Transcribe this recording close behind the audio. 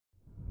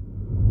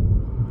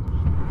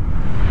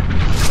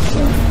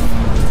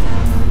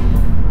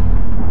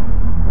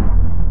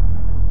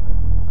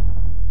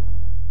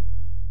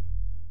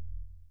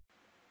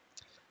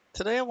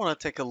Today I want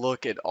to take a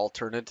look at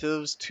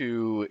alternatives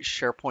to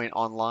SharePoint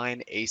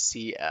Online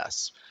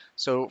ACS.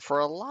 So for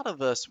a lot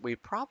of us, we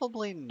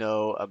probably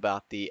know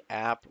about the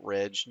App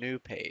Reg New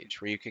page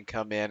where you can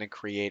come in and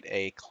create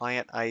a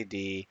client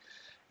ID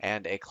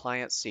and a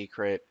client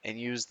secret and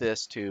use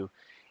this to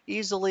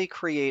easily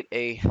create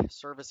a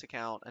service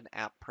account, an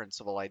app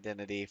principal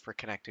identity for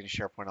connecting to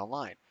SharePoint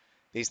Online.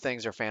 These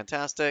things are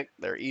fantastic.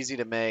 They're easy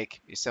to make.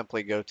 You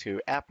simply go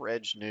to App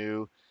Reg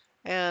New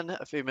and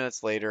a few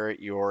minutes later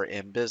you're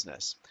in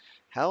business.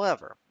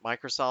 However,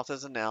 Microsoft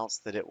has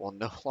announced that it will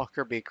no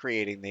longer be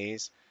creating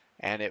these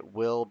and it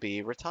will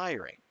be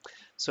retiring.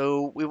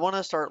 So we want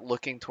to start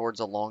looking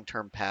towards a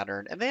long-term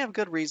pattern, and they have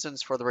good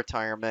reasons for the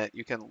retirement.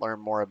 You can learn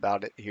more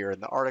about it here in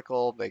the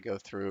article. They go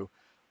through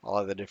all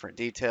of the different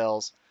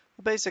details.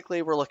 But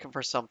basically, we're looking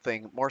for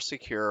something more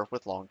secure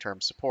with long-term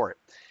support.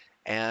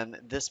 And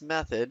this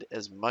method,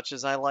 as much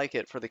as I like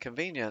it for the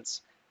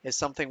convenience, is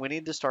something we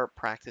need to start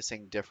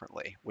practicing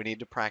differently. We need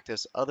to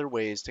practice other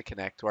ways to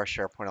connect to our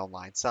SharePoint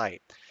Online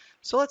site.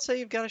 So let's say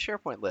you've got a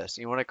SharePoint list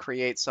and you want to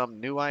create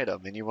some new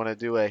item and you want to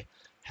do a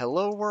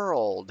hello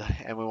world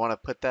and we want to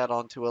put that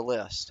onto a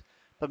list.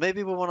 But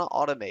maybe we want to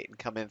automate and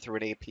come in through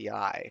an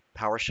API,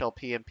 PowerShell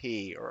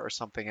PNP or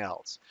something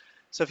else.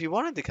 So if you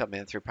wanted to come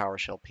in through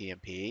PowerShell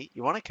PNP,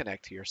 you want to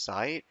connect to your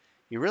site,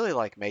 you really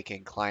like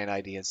making client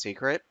ID and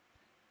secret,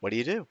 what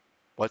do?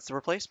 What's the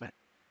replacement?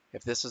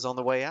 If this is on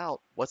the way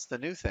out, what's the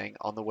new thing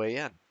on the way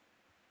in?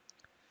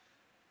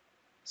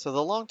 So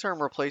the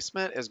long-term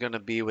replacement is going to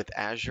be with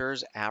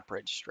Azure's App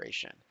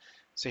Registration.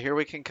 So here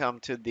we can come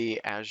to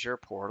the Azure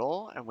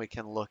portal and we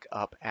can look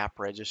up App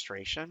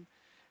Registration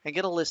and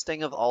get a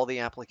listing of all the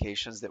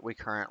applications that we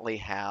currently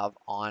have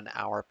on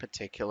our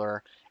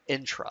particular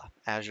intra,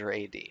 Azure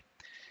AD.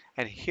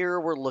 And here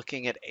we're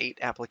looking at 8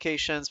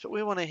 applications, but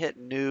we want to hit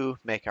New,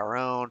 make our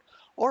own,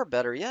 or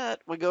better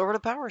yet, we go over to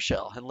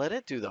PowerShell and let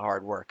it do the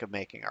hard work of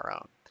making our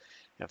own.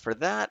 And for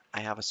that, I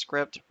have a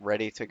script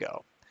ready to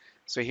go.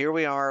 So here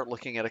we are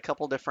looking at a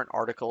couple different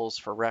articles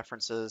for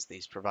references.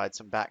 These provide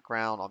some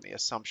background on the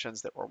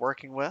assumptions that we're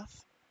working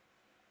with.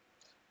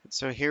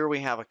 So here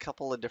we have a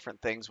couple of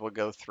different things we'll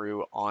go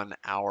through on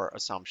our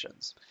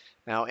assumptions.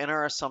 Now in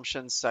our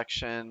assumptions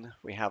section,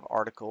 we have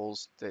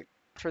articles that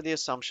for the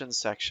assumptions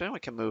section, we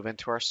can move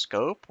into our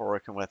scope. We're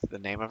working with the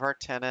name of our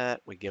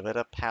tenant. We give it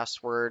a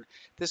password.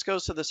 This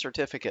goes to the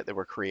certificate that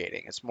we're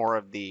creating. It's more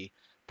of the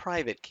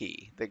private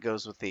key that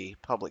goes with the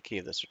public key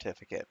of the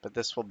certificate, but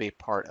this will be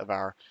part of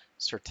our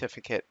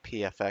certificate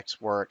PFX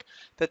work.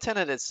 The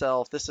tenant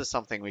itself, this is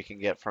something we can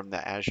get from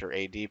the Azure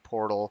AD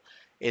portal.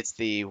 It's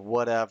the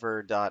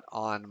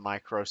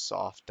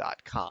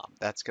whatever.onmicrosoft.com.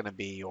 That's going to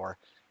be your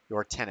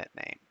tenant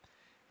name.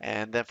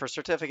 And then for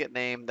certificate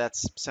name,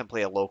 that's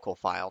simply a local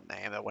file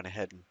name that went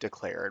ahead and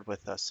declared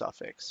with a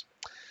suffix.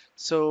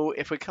 So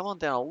if we come on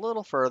down a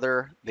little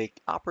further, the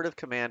operative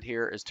command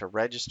here is to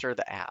register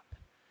the app.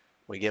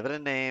 We give it a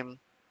name,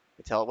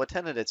 we tell it what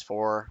tenant it's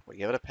for, we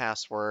give it a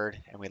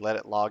password, and we let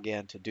it log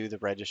in to do the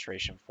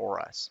registration for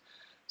us.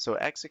 So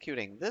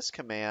executing this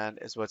command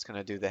is what's going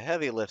to do the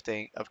heavy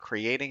lifting of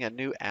creating a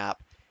new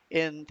app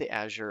in the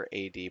Azure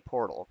AD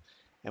portal.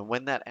 And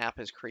when that app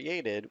is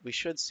created, we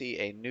should see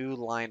a new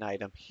line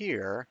item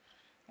here,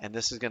 and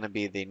this is going to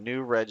be the new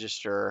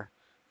register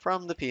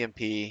from the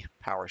PNP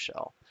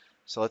PowerShell.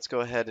 So let's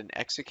go ahead and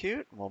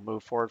execute, and we'll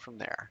move forward from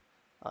there.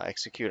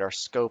 Execute our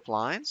scope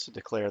lines to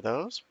declare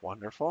those.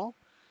 Wonderful.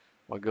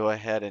 We'll go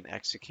ahead and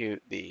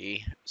execute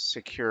the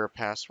secure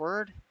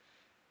password.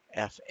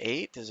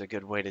 F8 is a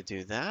good way to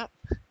do that.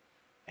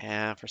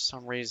 And for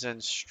some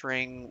reason,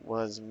 string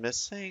was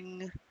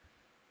missing.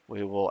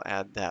 We will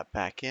add that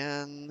back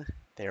in.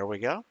 There we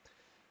go.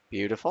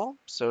 Beautiful.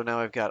 So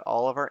now we've got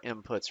all of our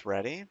inputs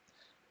ready.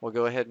 We'll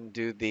go ahead and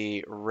do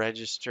the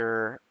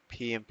register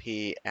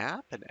PNP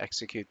app and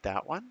execute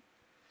that one.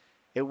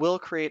 It will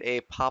create a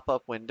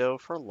pop-up window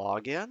for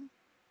login.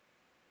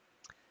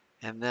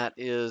 And that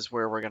is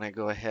where we're going to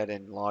go ahead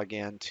and log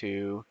in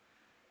to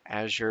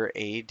Azure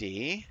AD.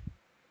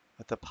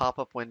 With the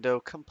pop-up window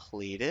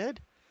completed,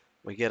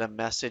 we get a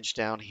message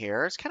down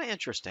here. It's kind of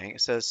interesting.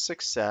 It says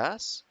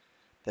success.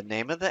 The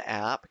name of the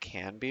app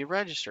can be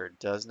registered.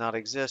 Does not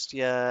exist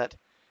yet.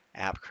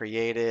 App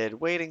created.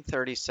 Waiting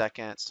 30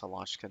 seconds to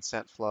launch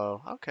consent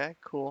flow. Okay,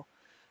 cool.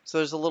 So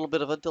there's a little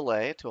bit of a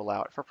delay to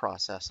allow it for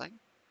processing.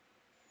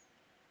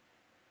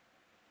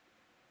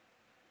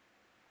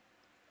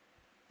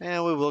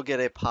 And we will get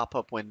a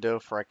pop-up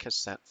window for a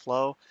consent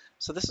flow.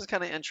 So this is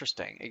kind of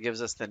interesting. It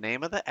gives us the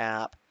name of the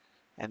app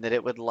and that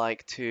it would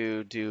like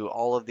to do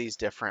all of these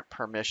different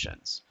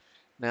permissions.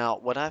 Now,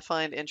 what I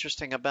find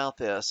interesting about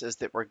this is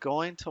that we're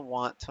going to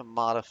want to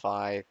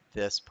modify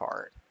this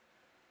part.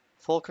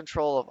 Full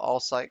control of all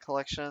site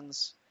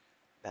collections,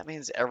 that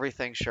means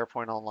everything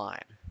SharePoint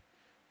Online.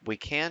 We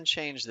can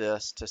change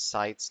this to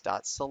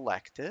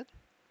sites.selected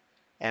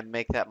and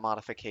make that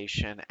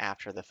modification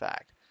after the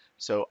fact.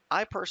 So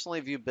I personally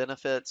view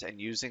benefits in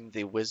using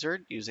the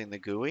wizard, using the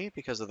GUI,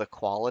 because of the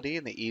quality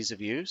and the ease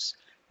of use.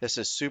 This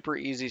is super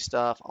easy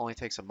stuff, only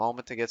takes a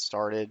moment to get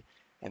started,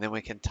 and then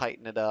we can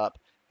tighten it up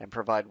and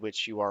provide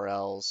which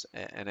URLs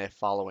and a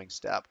following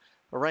step.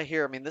 But right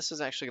here, I mean, this is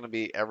actually going to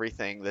be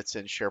everything that's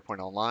in SharePoint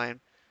Online.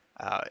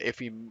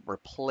 If you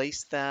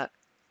replace that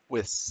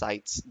with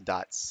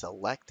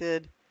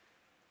sites.selected,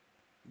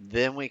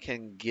 then we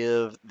can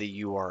give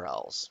the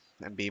URLs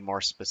and be more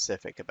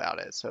specific about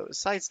it. So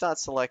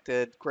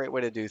sites.selected, great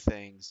way to do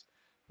things.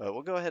 But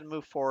we'll go ahead and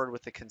move forward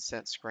with the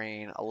consent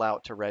screen, allow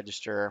it to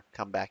register,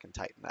 come back and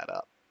tighten that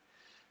up.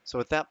 So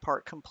with that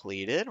part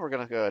completed, we're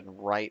going to go ahead and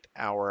write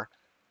our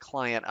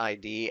client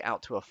ID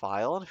out to a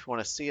file. And if you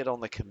want to see it on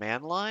the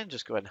command line,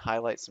 just go ahead and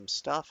highlight some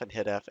stuff and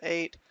hit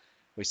F8.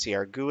 We see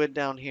our GUID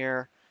down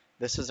here.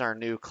 This is our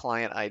new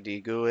client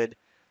ID GUID.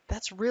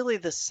 That's really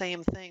the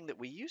same thing that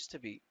we used to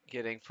be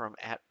getting from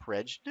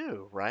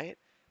 @PrejNew, right?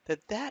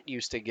 That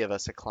used to give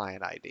us a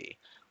client ID.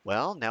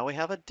 Well, now we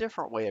have a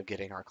different way of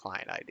getting our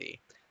client ID.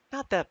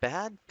 Not that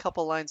bad.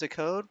 Couple lines of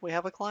code, we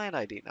have a client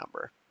ID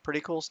number.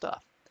 Pretty cool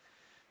stuff.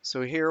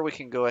 So here we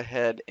can go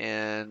ahead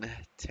and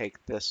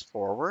take this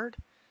forward.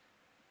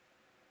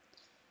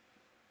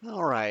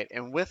 All right,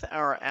 and with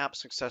our app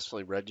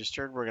successfully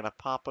registered, we're going to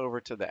pop over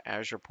to the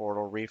Azure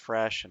portal,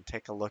 refresh, and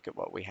take a look at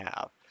what we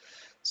have.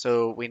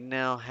 So we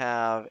now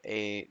have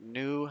a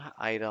new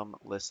item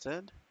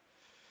listed.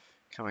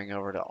 Coming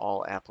over to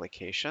all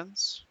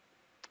applications.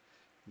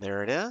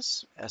 There it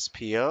is,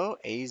 SPO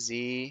AZ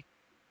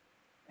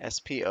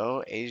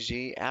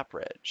App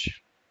Reg.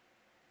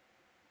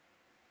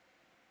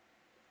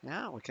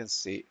 Yeah, we can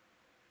see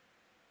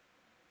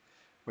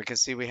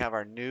we have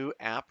our new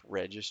app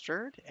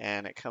registered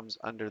and it comes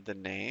under the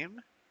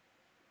name.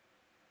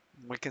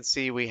 We can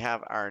see we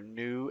have our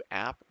new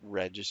app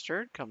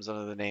registered, comes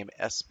under the name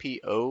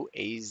SPO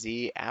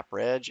AZ App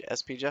Reg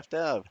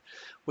SPJeffDev,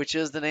 which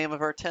is the name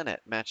of our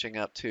tenant, matching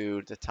up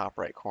to the top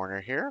right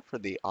corner here for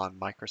the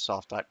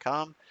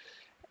onmicrosoft.com.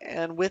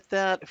 And with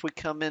that, if we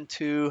come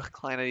into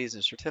client IDs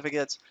and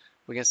certificates,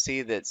 we can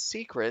see that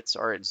secrets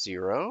are at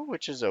 0,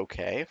 which is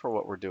okay for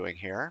what we're doing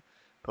here.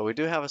 But we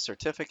do have a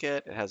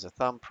certificate. It has a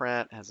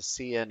thumbprint, has a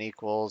CN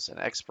equals, an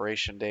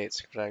expiration date,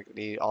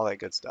 all that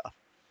good stuff.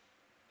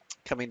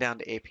 Coming down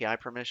to API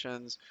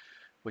permissions,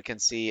 we can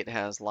see it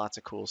has lots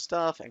of cool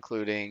stuff,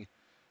 including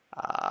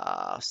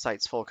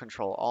sites full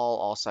control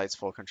all sites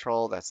full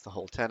control. That's the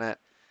whole tenant.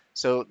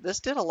 So this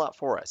did a lot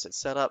for us. It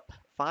set up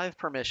 5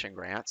 permission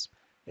grants.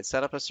 It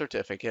set up a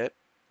certificate.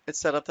 It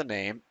set up the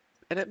name,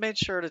 and it made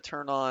sure to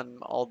turn on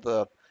all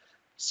the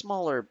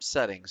smaller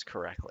settings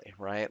correctly,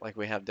 right? Like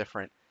we have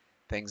different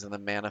things in the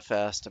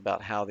manifest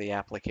about how the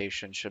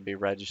application should be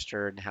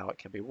registered and how it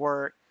can be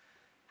worked,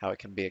 how it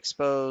can be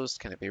exposed,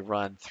 can it be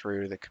run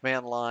through the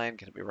command line,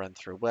 can it be run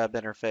through web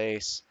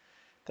interface.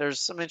 There's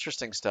some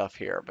interesting stuff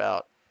here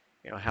about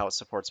how it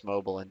supports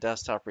mobile and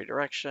desktop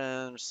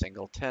redirection,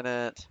 single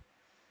tenant,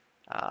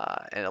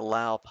 and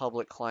allow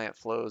public client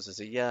flows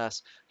as a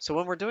yes. So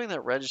when we're doing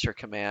that register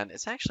command,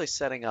 it's actually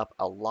setting up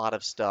a lot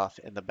of stuff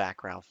in the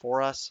background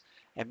for us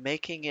and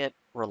making it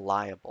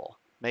reliable,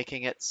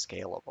 making it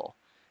scalable.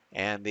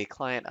 And the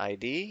client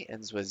ID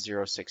ends with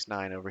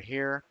 069 over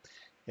here.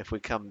 If we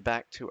come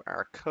back to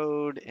our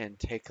code and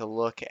take a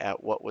look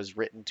at what was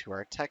written to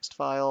our text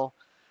file,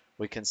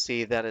 we can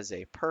see that is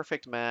a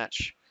perfect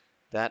match.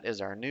 That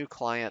is our new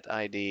client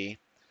ID,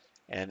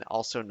 and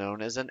also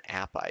known as an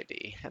app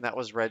ID. And that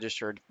was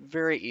registered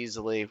very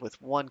easily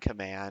with one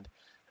command.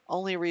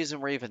 Only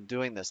reason we're even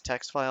doing this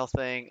text file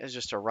thing is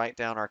just to write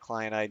down our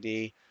client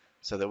ID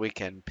so that we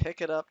can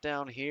pick it up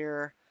down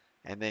here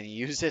and then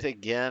use it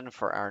again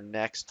for our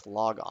next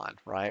logon,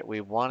 right?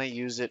 We want to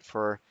use it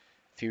for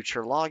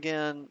future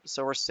login,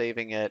 so we're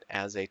saving it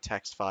as a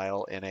text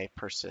file in a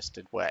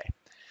persisted way.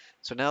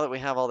 So now that we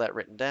have all that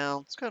written down,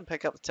 let's go ahead and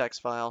pick up the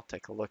text file,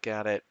 take a look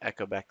at it,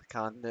 echo back the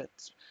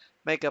contents,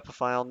 make up a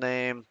file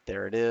name.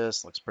 There it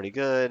is, looks pretty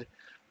good.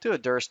 Do a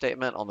dir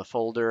statement on the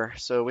folder.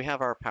 So we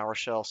have our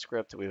PowerShell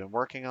script that we've been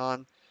working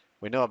on.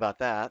 We know about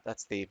that.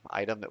 That's the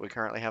item that we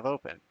currently have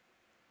open.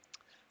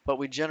 But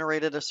we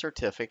generated a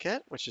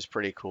certificate, which is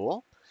pretty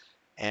cool.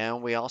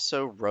 And we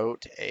also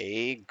wrote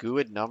a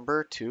GUID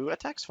number to a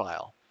text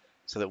file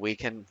so that we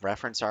can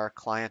reference our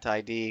client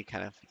ID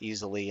kind of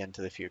easily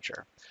into the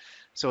future.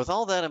 So with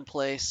all that in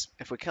place,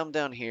 if we come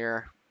down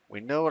here, we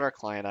know what our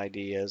client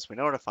ID is, we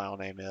know what our file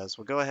name is,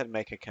 we'll go ahead and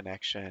make a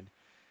connection,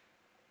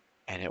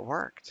 and it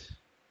worked.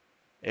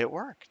 It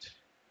worked.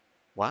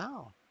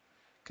 Wow.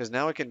 Because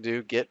now we can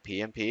do get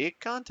PNP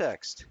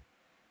context,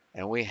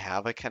 and we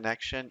have a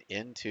connection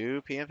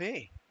into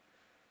PNP.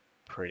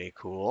 Pretty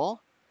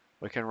cool.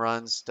 We can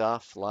run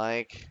stuff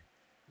like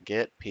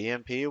get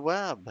PNP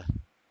web,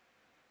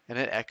 and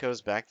it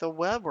echoes back the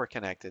web we're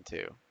connected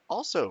to.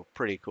 Also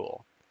pretty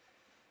cool.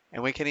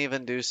 And we can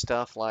even do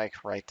stuff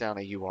like write down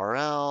a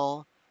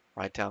URL,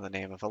 write down the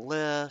name of a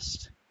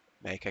list,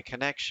 make a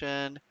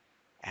connection,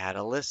 add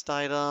a list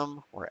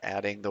item. We're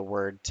adding the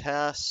word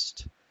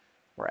test.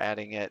 We're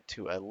adding it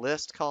to a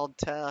list called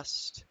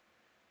test.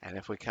 And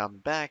if we come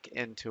back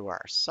into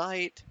our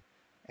site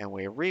and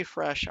we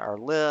refresh our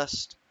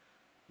list,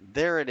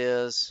 there it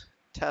is,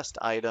 test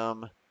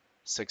item,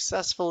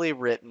 successfully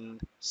written,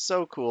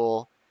 so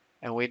cool.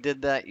 And we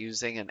did that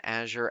using an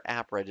Azure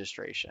App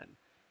Registration.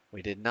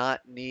 We did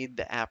not need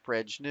the app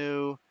reg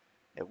new.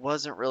 It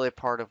wasn't really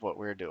part of what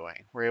we were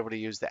doing. We're able to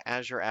use the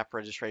Azure App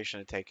Registration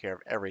to take care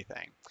of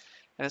everything.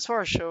 And as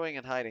far as showing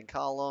and hiding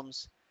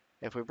columns,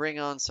 if we bring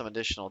on some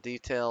additional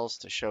details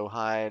to show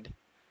hide,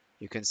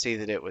 you can see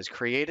that it was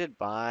created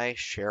by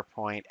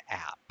SharePoint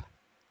app.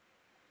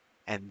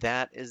 And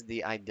that is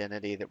the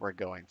identity that we're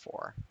going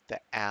for, the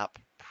app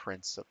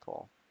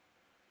principal.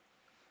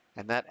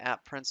 And that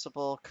app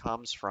principal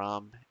comes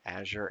from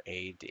Azure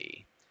AD.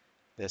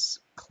 This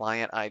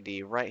client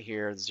ID right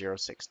here,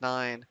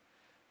 069,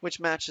 which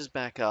matches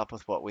back up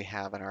with what we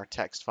have in our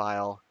text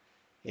file.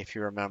 If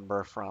you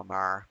remember from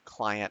our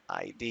client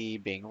ID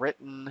being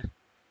written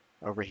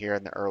over here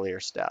in the earlier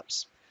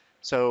steps.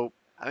 So,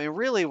 I mean,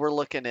 really, we're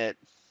looking at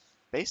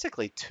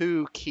basically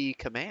two key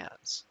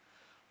commands.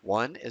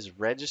 One is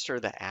register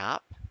the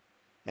app,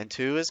 and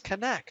two is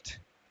connect.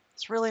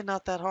 It's really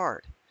not that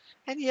hard.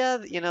 And yeah,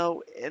 you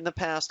know, in the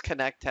past,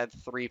 connect had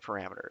three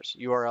parameters,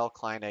 URL,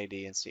 client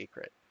ID, and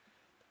secret.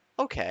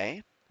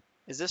 Okay,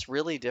 is this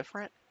really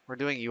different? We're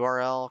doing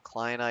URL,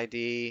 client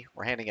ID,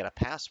 we're handing it a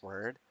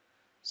password.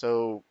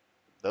 So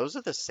those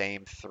are the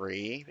same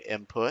three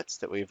inputs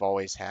that we've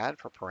always had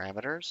for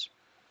parameters.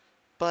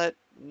 But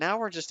now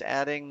we're just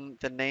adding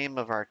the name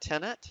of our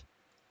tenant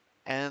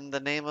and the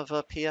name of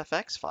a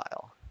PFX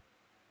file.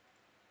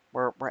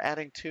 We're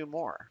adding two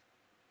more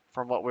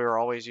from what we were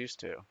always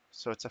used to.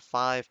 So it's a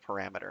 5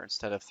 parameter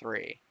instead of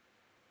 3.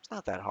 It's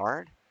not that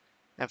hard.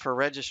 And for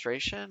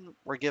registration,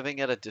 we're giving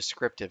it a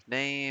descriptive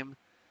name.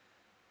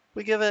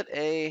 We give it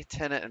a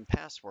tenant and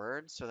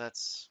password, so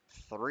that's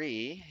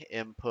 3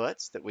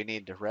 inputs that we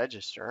need to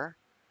register.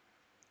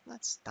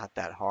 That's not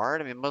that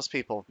hard. I mean, most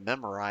people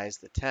memorize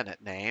the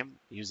tenant name,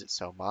 use it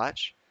so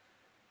much.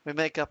 We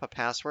make up a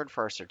password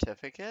for our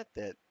certificate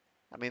that,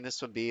 I mean,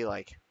 this would be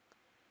like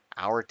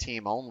our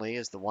team only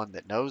is the one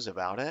that knows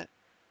about it.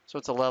 So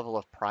it's a level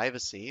of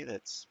privacy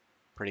that's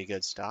pretty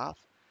good stuff.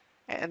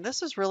 And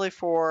this is really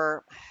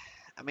for,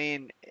 I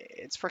mean,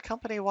 it's for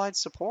company-wide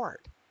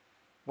support.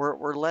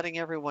 We're letting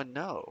everyone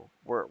know.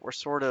 We're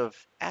sort of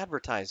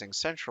advertising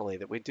centrally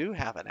that we do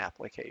have an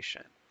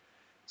application.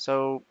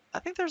 So I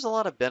think there's a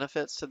lot of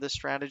benefits to this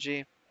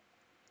strategy.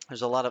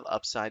 There's a lot of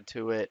upside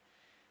to it.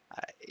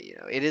 You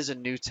know, it is a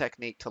new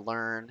technique to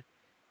learn.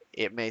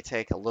 It may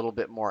take a little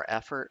bit more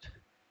effort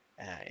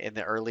in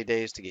the early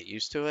days to get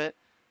used to it.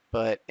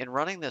 But in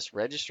running this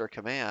register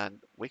command,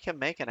 we can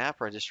make an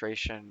app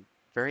registration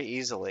very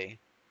easily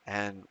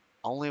and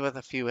only with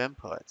a few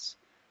inputs.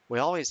 We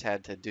always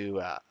had to do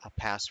a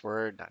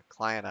password, a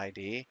client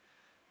ID,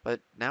 but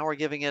now we're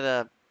giving it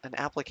an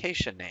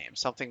application name,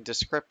 something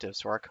descriptive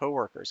so our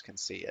coworkers can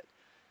see it.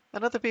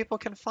 And other people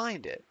can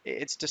find it.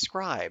 It's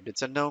described,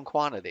 it's a known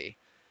quantity.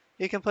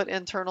 You can put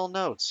internal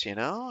notes, you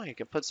know? You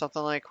can put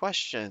something like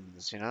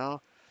questions, you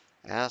know?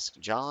 Ask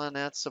John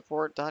at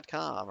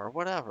support.com or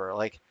whatever.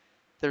 Like,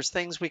 there's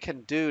things we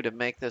can do to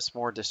make this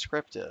more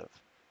descriptive.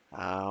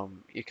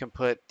 You can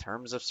put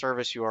terms of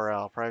service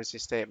URL, privacy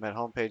statement,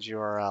 homepage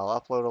URL,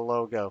 upload a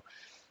logo,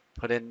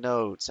 put in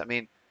notes. I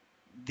mean,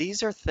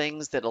 these are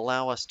things that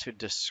allow us to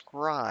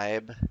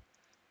describe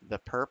the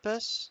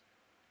purpose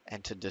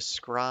and to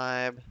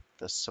describe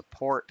the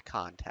support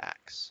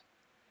contacts.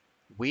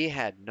 We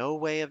had no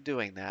way of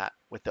doing that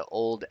with the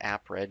old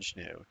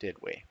AppRegNew, did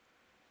we?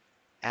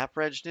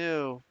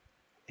 AppRegNew,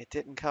 it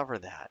didn't cover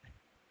that.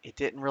 It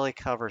didn't really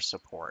cover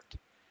support.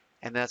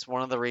 And that's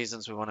one of the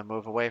reasons we want to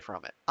move away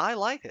from it. I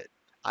like it.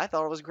 I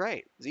thought it was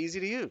great. It was easy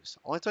to use.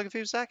 Only took a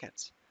few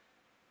seconds.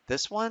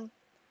 This one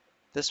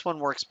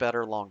works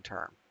better long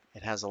term.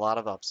 It has a lot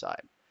of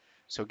upside.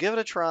 So give it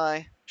a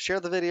try. Share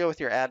the video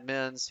with your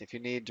admins if you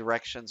need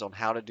directions on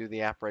how to do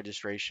the app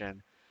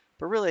registration.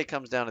 But really it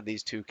comes down to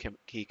these two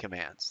key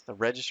commands, the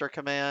register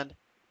command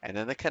and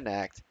then the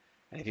connect.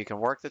 And if you can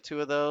work the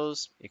two of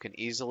those, you can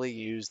easily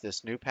use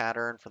this new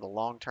pattern for the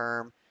long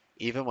term,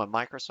 even when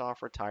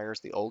Microsoft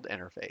retires the old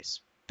interface.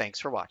 Thanks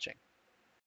for watching.